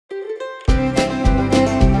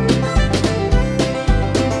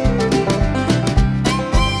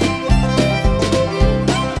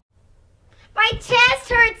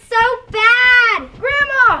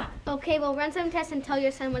run some tests and tell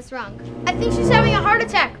your son what's wrong. I think she's having a heart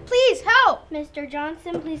attack. Please, help! Mr.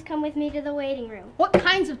 Johnson, please come with me to the waiting room. What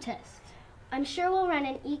kinds of tests? I'm sure we'll run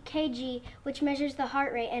an EKG, which measures the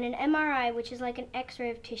heart rate, and an MRI, which is like an x-ray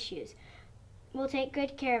of tissues. We'll take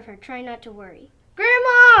good care of her. Try not to worry.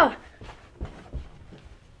 Grandma!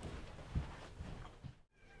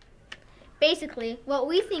 Basically, what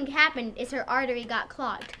we think happened is her artery got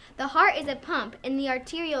clogged. The heart is a pump, and the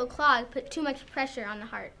arterial clog put too much pressure on the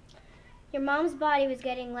heart. Your mom's body was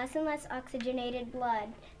getting less and less oxygenated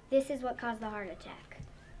blood. This is what caused the heart attack.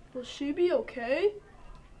 Will she be okay?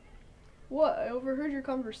 What? I overheard your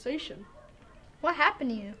conversation. What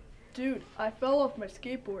happened to you? Dude, I fell off my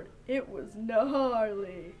skateboard. It was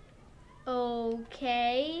gnarly.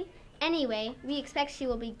 Okay. Anyway, we expect she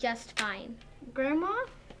will be just fine. Grandma?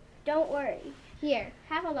 Don't worry. Here,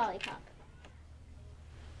 have a lollipop.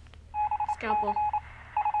 Scalpel.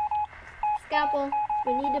 Scalpel.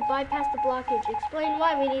 We need to bypass the blockage. Explain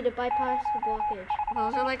why we need to bypass the blockage.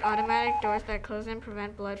 Valves are like automatic doors that close and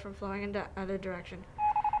prevent blood from flowing in the other direction.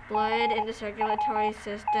 Blood in the circulatory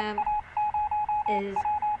system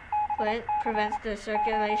prevents the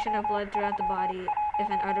circulation of blood throughout the body if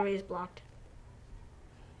an artery is blocked.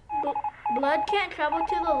 Blood can't travel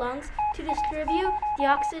to the lungs to distribute the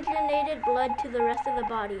oxygenated blood to the rest of the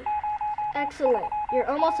body. Excellent. You're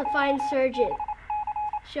almost a fine surgeon.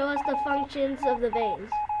 Show us the functions of the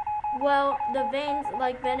veins. Well, the veins,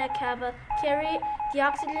 like vena cava, carry the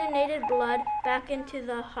oxygenated blood back into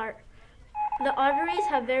the heart. The arteries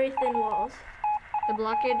have very thin walls. The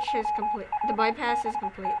blockage is complete. The bypass is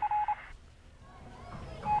complete.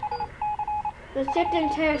 Let's check the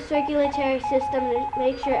entire circulatory system to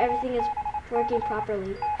make sure everything is working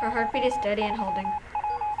properly. Her heartbeat is steady and holding.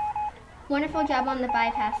 Wonderful job on the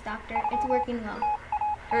bypass, doctor. It's working well.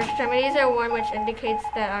 Her extremities are warm, which indicates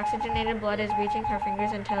that oxygenated blood is reaching her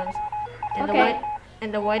fingers and toes.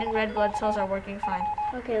 And the white and red blood cells are working fine.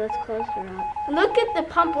 Okay, let's close her up. Look at the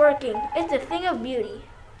pump working. It's a thing of beauty.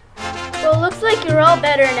 Well, looks like you're all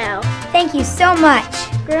better now. Thank you so much.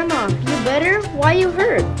 Grandma, you better? Why you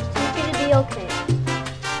hurt? She's gonna be okay.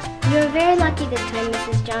 You're very lucky this time,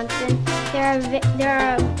 Mrs. Johnson.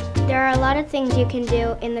 There are a lot of things you can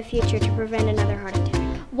do in the future to prevent another heart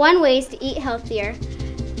attack. One way is to eat healthier.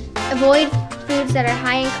 Avoid foods that are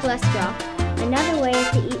high in cholesterol. Another way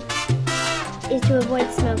is to avoid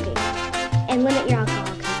smoking and limit your alcohol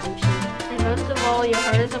consumption. And most of all, your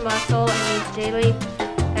heart is a muscle and needs daily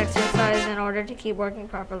exercise in order to keep working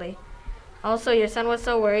properly. Also, your son was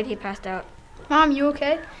so worried he passed out. Mom, you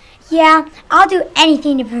okay? Yeah, I'll do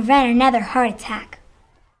anything to prevent another heart attack.